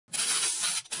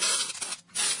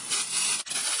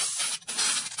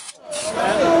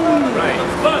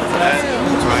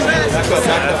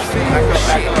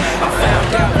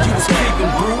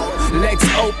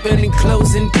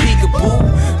than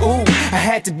peekaboo. Ooh, I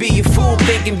had to be a fool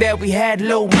thinking that we had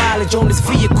low mileage on this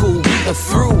vehicle. We are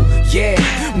through, yeah.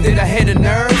 Did I hit a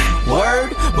nerve?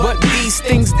 Word, but these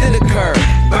things did occur.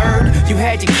 Bird, you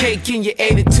had your cake and you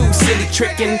ate it too, silly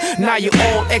tricking. Now you're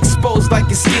all exposed like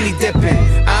you're skinny dipping.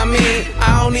 I mean,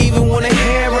 I don't even wanna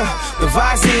hear her. The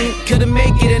Visine couldn't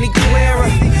make it any clearer.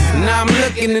 Now I'm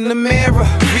looking in the mirror,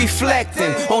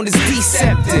 reflecting on this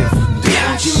deceptive bitch.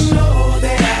 Don't you know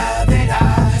that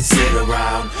I sit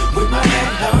around with my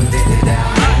head hung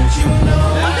down? Don't you know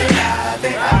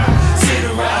that I sit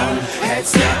around, head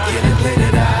stuck in it, let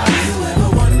it out? Do you ever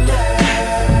wonder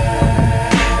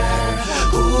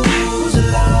who's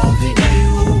loving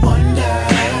you? Wonder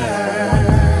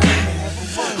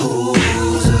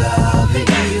who's loving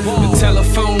you? The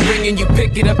telephone ringing, you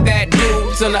pick it up, that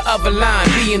dude's on the other line,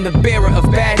 being the bearer of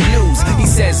bad news. He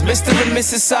says, Mr. and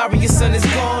Mrs. Sorry, your son is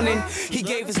gone, and he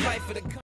gave his life for the